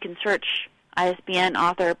I said you can search ISBN,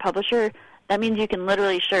 author, publisher, that means you can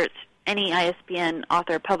literally search any ISBN,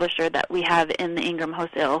 author, publisher that we have in the Ingram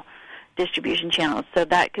Wholesale distribution channels. So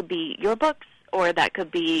that could be your books, or that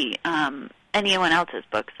could be anyone else's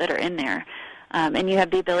books that are in there. And you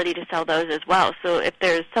have the ability to sell those as well. So if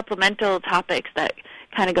there's supplemental topics that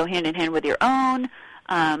kind of go hand in hand with your own,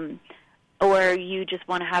 or you just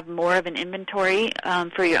want to have more of an inventory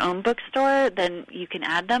for your own bookstore, then you can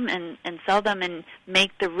add them and sell them and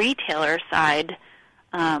make the retailer side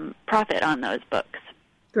profit on those books.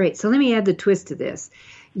 Great. So let me add the twist to this.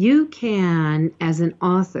 You can, as an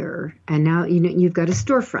author, and now you've got a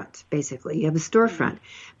storefront, basically. You have a storefront,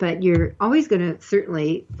 but you're always going to,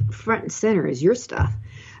 certainly, front and center is your stuff.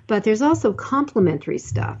 But there's also complementary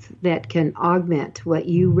stuff that can augment what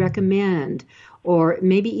you recommend, or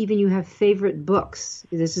maybe even you have favorite books.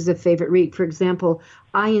 This is a favorite read. For example,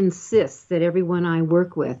 I insist that everyone I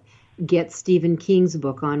work with get Stephen King's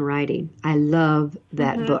book on writing. I love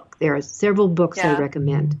that book. There are several books I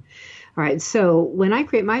recommend. All right, so when I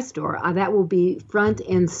create my store, that will be front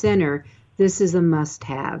and center. This is a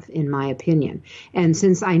must-have, in my opinion. And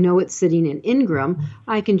since I know it's sitting in Ingram,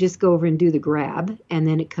 I can just go over and do the grab, and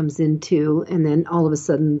then it comes into, and then all of a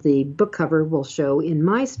sudden the book cover will show in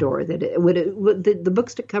my store. That the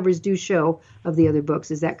book covers do show of the other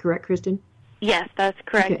books. Is that correct, Kristen? Yes, that's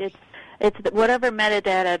correct. Okay. It's whatever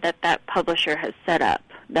metadata that publisher has set up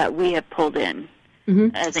that we have pulled in.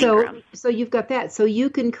 As Ingram. So you've got that. So you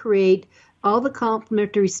can create all the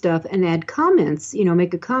complimentary stuff and add comments,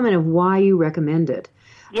 make a comment of why you recommend it.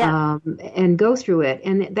 Yeah. And go through it.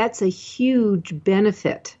 And that's a huge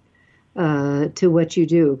benefit to what you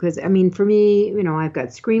do. Because, for me, I've got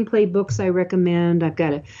screenplay books I recommend. I've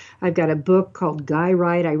got a book called Guy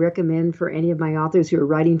Write I recommend for any of my authors who are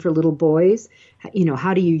writing for little boys.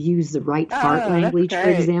 How do you use the right fart language, for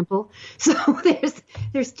example? So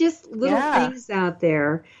there's just little things out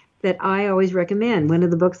there that I always recommend. One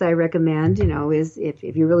of the books I recommend, is if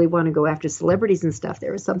you really want to go after celebrities and stuff,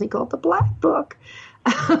 there is something called the Black Book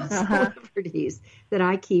of celebrities that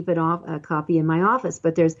I keep a copy in my office.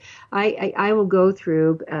 But I will go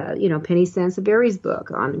through, Penny Sanseveri's book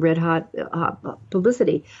on red hot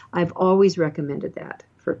publicity. I've always recommended that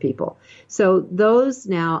for people. So those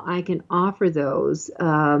now I can offer those,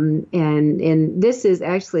 and this is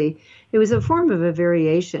actually, it was a form of a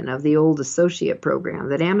variation of the old associate program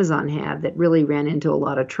that Amazon had that really ran into a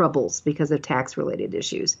lot of troubles because of tax-related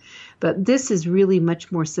issues. But this is really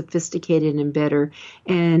much more sophisticated and better,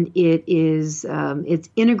 and it is it's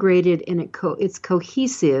integrated and it's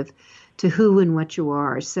cohesive to who and what you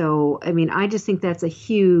are. So I just think that's a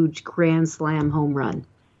huge grand slam home run.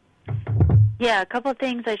 Yeah, a couple of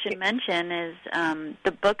things I should mention is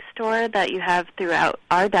the bookstore that you have throughout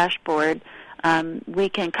our dashboard. We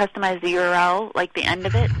can customize the URL, like the end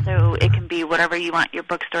of it, so it can be whatever you want your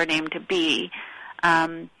bookstore name to be.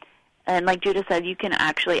 And like Judith said, you can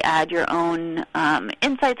actually add your own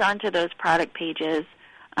insights onto those product pages.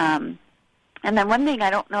 And then one thing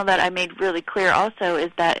I don't know that I made really clear also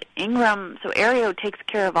is that Ingram, so Aereo takes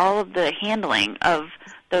care of all of the handling of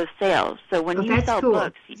those sales. So when you sell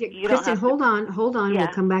books, you don't have hold on. Yeah.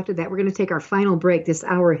 We'll come back to that. We're going to take our final break. This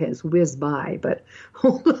hour has whizzed by, but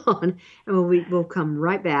hold on, and we'll come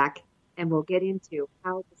right back, and we'll get into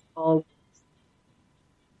how this all works.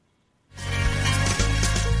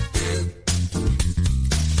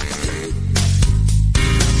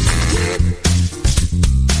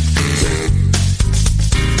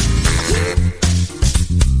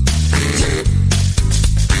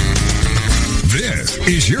 This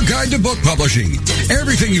is your guide to book publishing.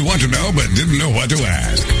 Everything you want to know but didn't know what to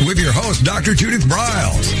ask. With your host, Dr. Judith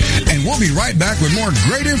Briles. And we'll be right back with more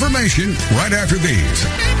great information right after these.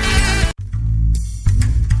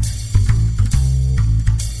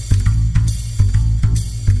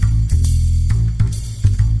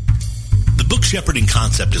 The book shepherding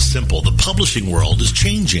concept is simple. The publishing world is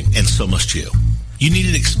changing, and so must you. You need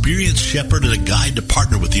an experienced shepherd and a guide to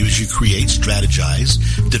partner with you as you create, strategize,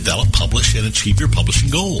 develop, publish, and achieve your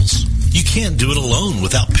publishing goals. You can't do it alone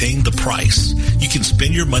without paying the price. You can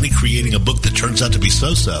spend your money creating a book that turns out to be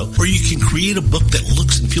so-so, or you can create a book that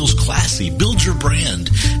looks and feels classy, builds your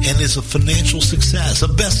brand, and is a financial success, a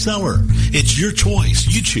bestseller. It's your choice.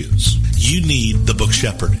 You choose. You need the book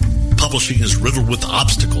shepherd. Publishing is riddled with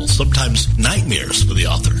obstacles, sometimes nightmares for the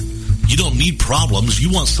author. You don't need problems.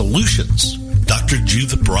 You want solutions. Dr.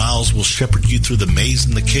 Judith Briles will shepherd you through the maze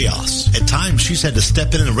and the chaos. At times, she's had to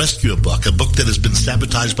step in and rescue a book that has been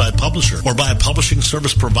sabotaged by a publisher or by a publishing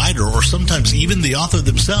service provider, or sometimes even the author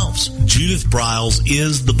themselves. Judith Briles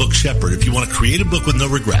is the book shepherd if you want to create a book with no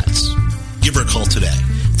regrets. Give her a call today.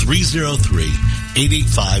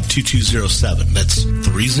 303-885-2207. That's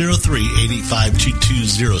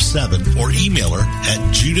 303-885-2207. Or email her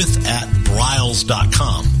at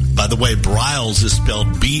judith@briles.com. By the way, Briles is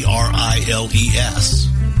spelled B-R-I-L-E-S.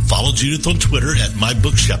 Follow Judith on Twitter at My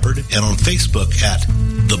Book Shepherd and on Facebook at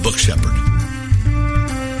The Book Shepherd.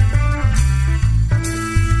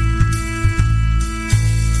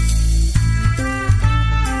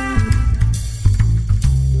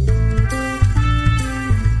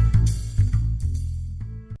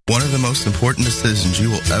 One of the most important decisions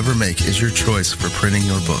you will ever make is your choice for printing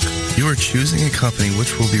your book. You are choosing a company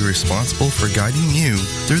which will be responsible for guiding you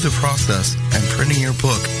through the process and printing your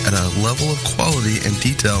book at a level of quality and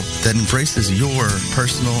detail that embraces your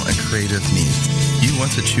personal and creative needs. You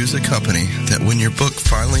want to choose a company that when your book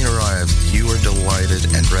finally arrives, you are delighted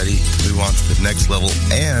and ready to move on to the next level,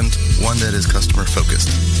 and one that is customer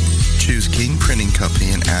focused. Choose King Printing Company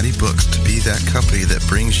and Addy Books to be that company that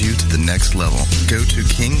brings you to the next level. Go to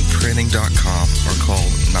kingprinting.com or call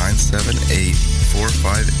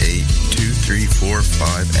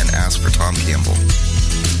 978-458-2345 and ask for Tom Campbell.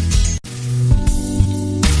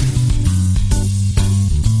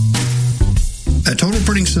 At Total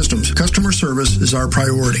Printing Systems, customer service is our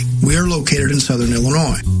priority. We are located in Southern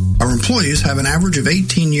Illinois. Our employees have an average of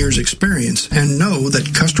 18 years experience and know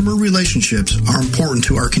that customer relationships are important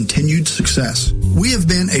to our continued success. We have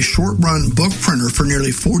been a short-run book printer for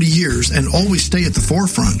nearly 40 years and always stay at the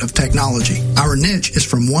forefront of technology. Our niche is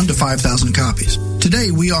from 1 to 5,000 copies.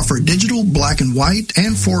 Today, we offer digital, black and white,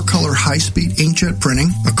 and 4-color high-speed inkjet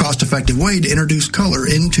printing, a cost-effective way to introduce color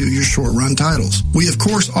into your short-run titles. We, of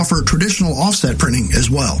course, offer traditional offset printing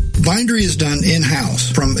as well. Bindery is done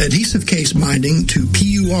in-house, from adhesive case binding to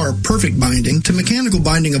PUR perfect binding to mechanical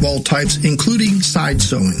binding of all types, including side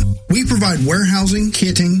sewing. We provide warehousing,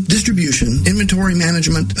 kitting, distribution, inventory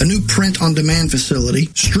management, a new print-on-demand facility,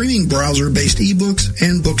 streaming browser-based ebooks,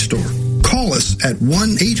 and bookstore. Call us at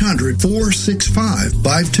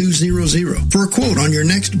 1-800-465-5200 for a quote on your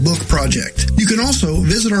next book project. You can also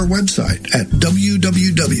visit our website at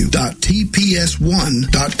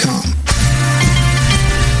www.tps1.com.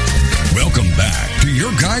 Welcome back to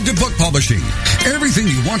your guide to book publishing. Everything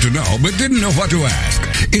you want to know but didn't know what to ask.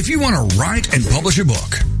 If you want to write and publish a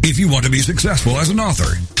book, if you want to be successful as an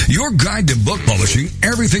author, your guide to book publishing,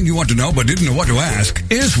 everything you want to know but didn't know what to ask,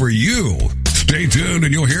 is for you. Stay tuned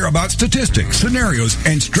and you'll hear about statistics, scenarios,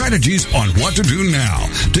 and strategies on what to do now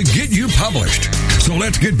to get you published. So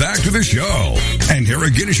let's get back to the show. And here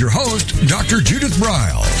again is your host, Dr. Judith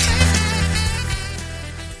Briles.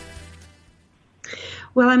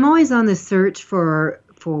 Well, I'm always on the search for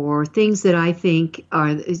things that I think are,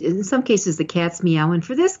 in some cases, the cat's meow. And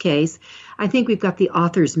for this case, I think we've got the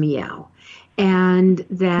author's meow. And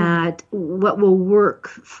that what will work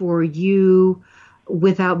for you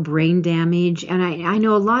without brain damage. And I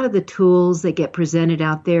know a lot of the tools that get presented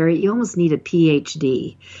out there, you almost need a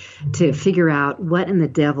PhD to figure out what in the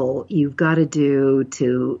devil you've got to do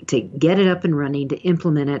to get it up and running, to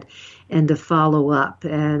implement it, and to follow up.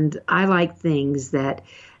 And I like things that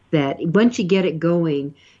once you get it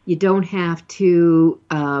going, you don't have to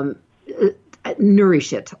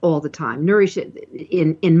nourish it all the time. Nourish it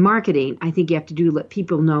in marketing. I think you have to let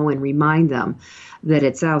people know and remind them that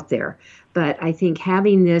it's out there. But I think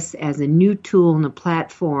having this as a new tool and a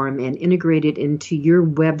platform and integrated into your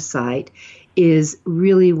website is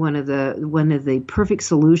really one of the perfect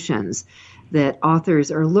solutions that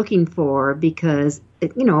authors are looking for, because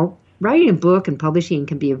writing a book and publishing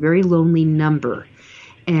can be a very lonely number.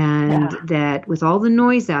 And that with all the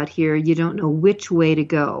noise out here, you don't know which way to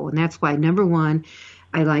go. And that's why, number one,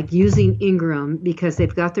 I like using Ingram, because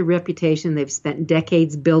they've got the reputation. They've spent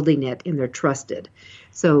decades building it, and they're trusted.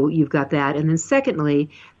 So you've got that. And then secondly,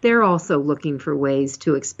 they're also looking for ways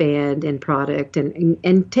to expand in product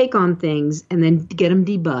and take on things and then get them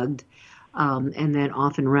debugged and then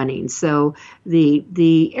off and running. So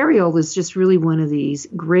the Ariel is just really one of these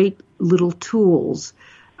great little tools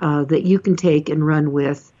that you can take and run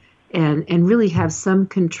with and really have some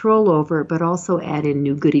control over, but also add in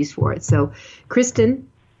new goodies for it. So Kristen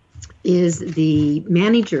is the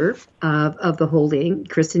manager of the holding.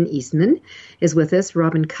 Kristen Eastman is with us.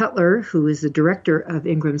 Robin Cutler, who is the director of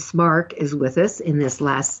Ingram Spark, is with us in this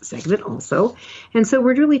last segment also. And so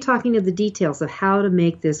we're really talking to the details of how to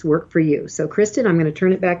make this work for you. So Kristen, I'm going to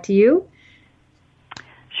turn it back to you.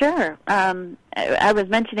 Sure. I was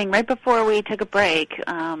mentioning right before we took a break,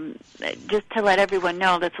 just to let everyone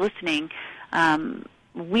know that's listening,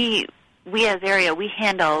 we as Ariel, we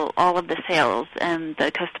handle all of the sales and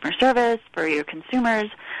the customer service for your consumers,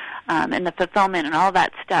 and the fulfillment and all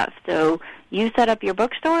that stuff. So you set up your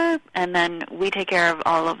bookstore, and then we take care of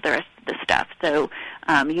all of the rest of the stuff. So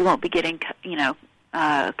you won't be getting,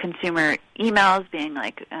 consumer emails being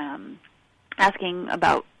like asking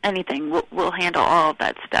about anything. We'll handle all of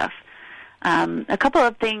that stuff. A couple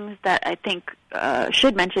of things that I think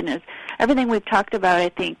should mention is everything we've talked about, I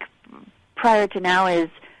think, prior to now is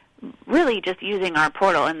really just using our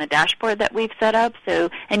portal and the dashboard that we've set up.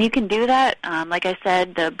 So, and you can do that. Like I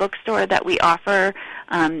said, the bookstore that we offer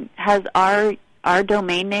has our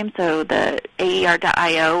domain name, so the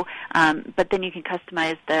aer.io. But then you can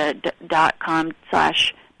customize the .com/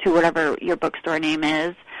 to whatever your bookstore name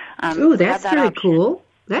is. Ooh, that's very cool.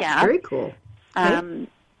 That's very cool. And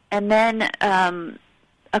then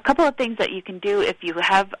a couple of things that you can do if you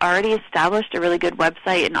have already established a really good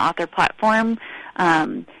website and author platform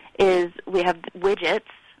is we have widgets,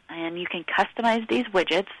 and you can customize these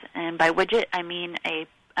widgets. And by widget, I mean a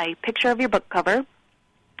picture of your book cover,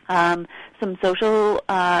 some social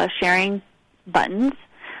sharing buttons,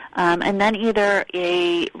 and then either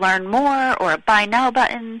a learn more or a buy now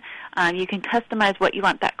button. You can customize what you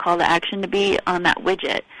want that call to action to be on that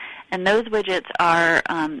widget. And those widgets are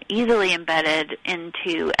easily embedded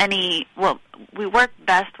into any, well, we work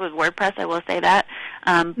best with WordPress, I will say that.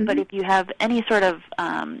 But if you have any sort of,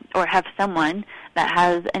 or have someone that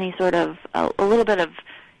has any sort of, a little bit of,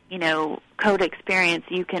 code experience,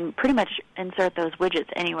 you can pretty much insert those widgets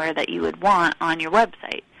anywhere that you would want on your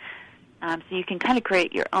website. So you can kind of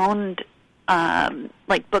create your own,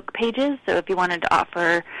 book pages. So if you wanted to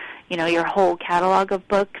offer, your whole catalog of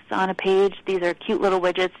books on a page, these are cute little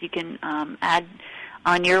widgets you can add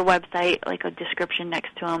on your website, like a description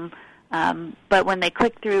next to them. But when they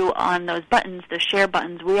click through on those buttons, the share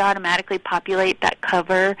buttons, we automatically populate that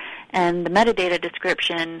cover and the metadata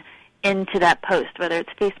description into that post, whether it's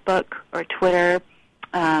Facebook or Twitter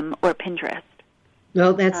or Pinterest.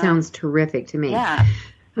 Well, that sounds terrific to me. Yeah.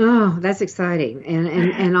 Oh, that's exciting.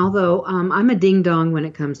 And although I'm a ding-dong when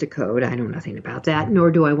it comes to code, I know nothing about that, nor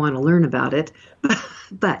do I want to learn about it.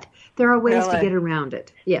 But there are ways to get around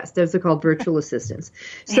it. Yes, those are called virtual assistants.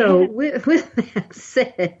 So with that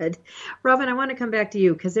said, Robin, I want to come back to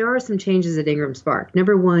you because there are some changes at Ingram Spark.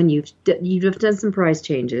 Number one, you've done some price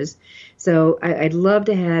changes. So I'd love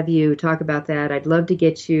to have you talk about that. I'd love to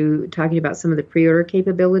get you talking about some of the pre-order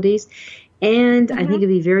capabilities. And I think it'd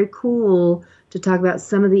be very cool to talk about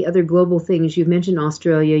some of the other global things. You've mentioned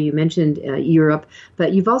Australia, you mentioned Europe,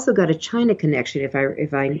 but you've also got a China connection, if I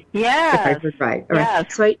heard right. All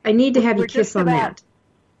right. So I need to have you kiss on that.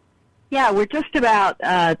 Yeah, we're just about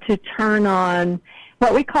to turn on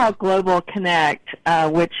what we call Global Connect,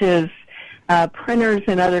 which is printers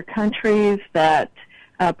in other countries that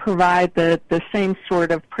provide the same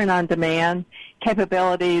sort of print-on-demand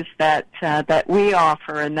capabilities that we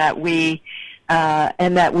offer, and that we that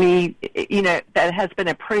has been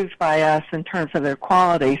approved by us in terms of their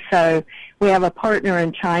quality. So we have a partner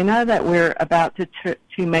in China that we're about to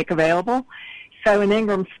make available. So in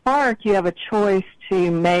Ingram Spark, you have a choice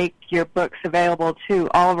to make your books available to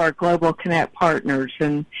all of our Global Connect partners.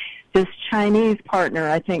 And this Chinese partner,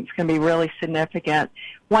 I think, is going to be really significant.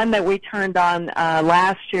 One that we turned on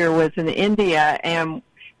last year was in India, and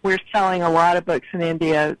we're selling a lot of books in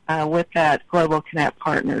India with that Global Connect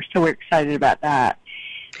partner, so we're excited about that.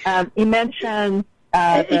 You mentioned...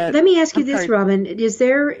 let me ask you this, Robin.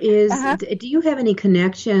 Do you have any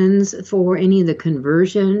connections for any of the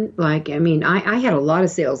conversion? I had a lot of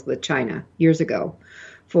sales with China years ago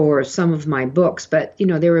for some of my books, but,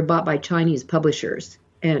 they were bought by Chinese publishers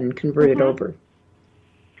and converted over.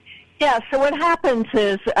 Yeah, so what happens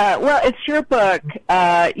is, it's your book,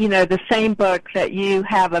 the same book that you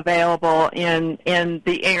have available in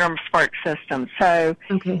the Ingram Spark system. So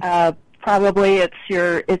probably it's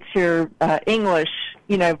your English,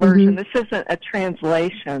 version. This isn't a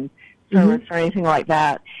translation service or anything like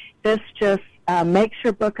that. This just makes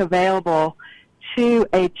your book available to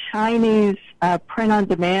a Chinese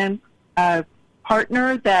print-on-demand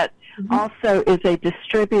partner that also is a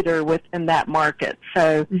distributor within that market.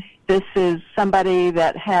 So this is somebody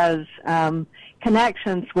that has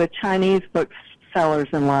connections with Chinese booksellers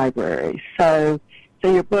and libraries. So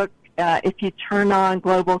your book, if you turn on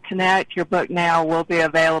Global Connect, your book now will be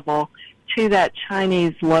available to that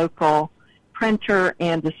Chinese local printer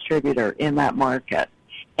and distributor in that market.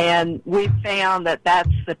 And we found that that's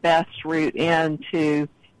the best route into,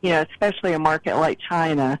 especially a market like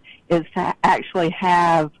China, is to actually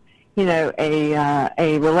have,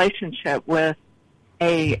 a relationship with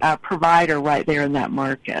a provider right there in that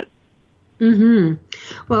market.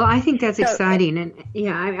 Well, I think that's exciting. And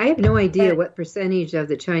I have no idea what percentage of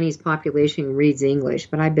the Chinese population reads English,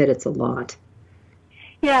 but I bet it's a lot.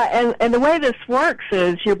 Yeah, and the way this works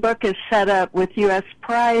is your book is set up with U.S.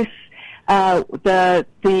 price.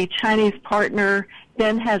 The Chinese partner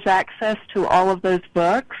then has access to all of those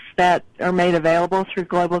books that are made available through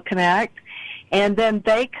Global Connect, and then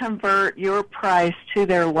they convert your price to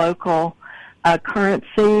their local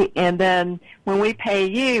currency, and then when we pay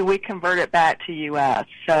you, we convert it back to U.S.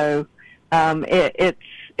 So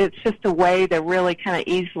it's just a way to really kind of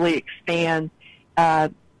easily expand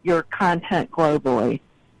your content globally.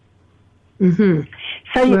 Mm-hmm.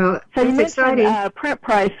 So you that's mentioned print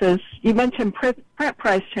prices. You mentioned print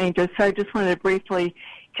price changes, so I just wanted to briefly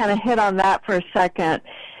kind of hit on that for a second.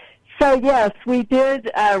 So, yes, we did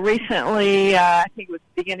recently, I think it was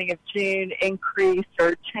the beginning of June, increase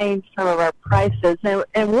or change some of our prices.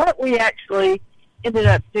 And what we actually ended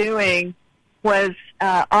up doing was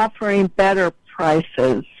offering better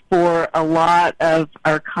prices for a lot of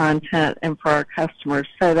our content and for our customers,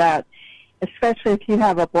 so that especially if you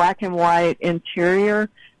have a black and white interior,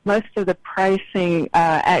 most of the pricing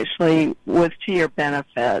actually was to your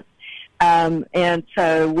benefit. And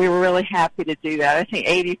so we were really happy to do that. I think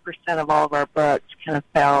 80% of all of our books kind of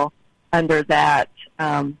fell under that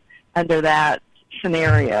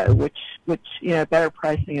scenario, which better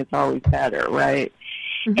pricing is always better, right?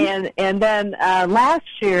 Mm-hmm. And then last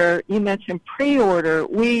year you mentioned pre-order.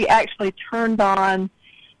 We actually turned on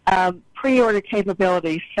pre-order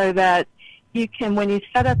capabilities so that you can, when you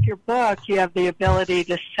set up your book, you have the ability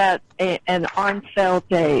to set an on-sale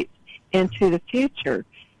date into the future.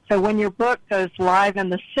 So when your book goes live in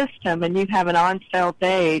the system and you have an on-sale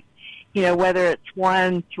date, whether it's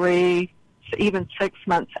 1, 3, even 6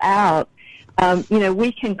 months out,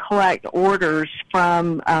 we can collect orders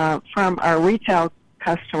from our retail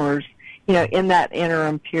customers, in that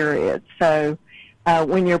interim period. So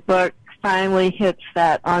when your book finally hits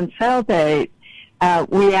that on-sale date,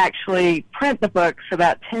 we actually print the books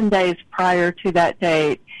about 10 days prior to that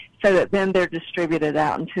date, so that then they're distributed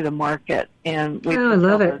out into the market, and we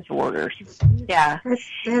fulfill those orders. Yeah,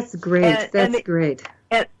 that's great. That's great.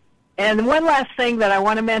 And one last thing that I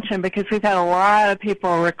want to mention, because we've had a lot of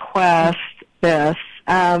people request this,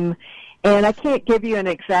 and I can't give you an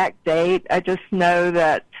exact date. I just know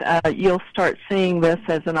that you'll start seeing this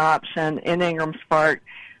as an option in Ingram Spark.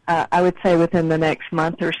 I would say within the next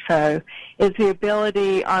month or so, is the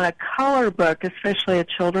ability on a color book, especially a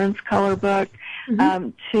children's color book,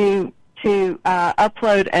 to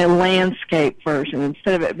upload a landscape version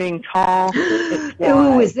instead of it being tall.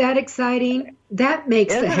 Oh, is that exciting? That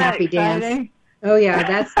makes the happy dance. Oh yeah,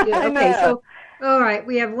 that's good. Okay, so all right,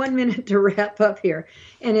 we have 1 minute to wrap up here,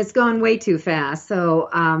 and it's gone way too fast. So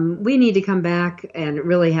we need to come back and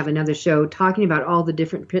really have another show talking about all the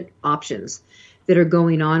different print options that are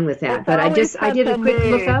going on with that. But I did a quick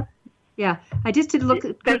look up. Yeah, I just did a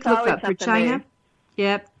quick look up for China. New.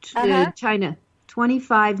 Yep, China.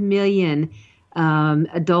 25 million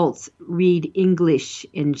adults read English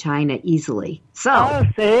in China easily. So,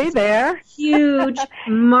 see there, huge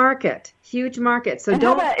market. So and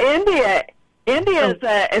how about India? India is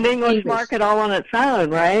an English market all on its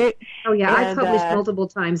own, right? Oh, yeah. I've published multiple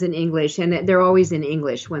times in English, and they're always in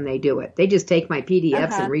English when they do it. They just take my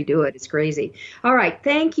PDFs and redo it. It's crazy. All right.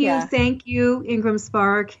 Thank you. Yeah. Thank you, Ingram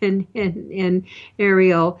Spark and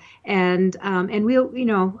Ariel. And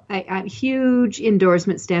we'll, a huge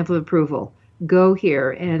endorsement, stamp of approval. Go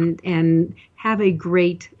here and have a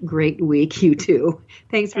great, great week, you two.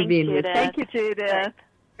 Thanks for being with us. Thank you, Judith.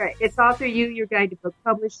 All right. It's Author You, your guide to book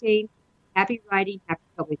publishing. Happy writing, happy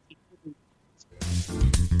publishing.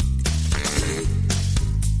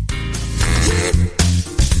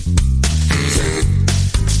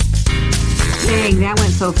 Dang, that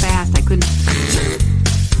went so fast I couldn't.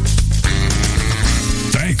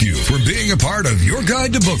 Thank you for being a part of Your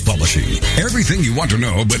Guide to Book Publishing. Everything you want to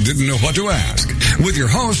know but didn't know what to ask. With your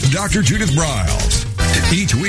host, Dr. Judith Briles. Each week,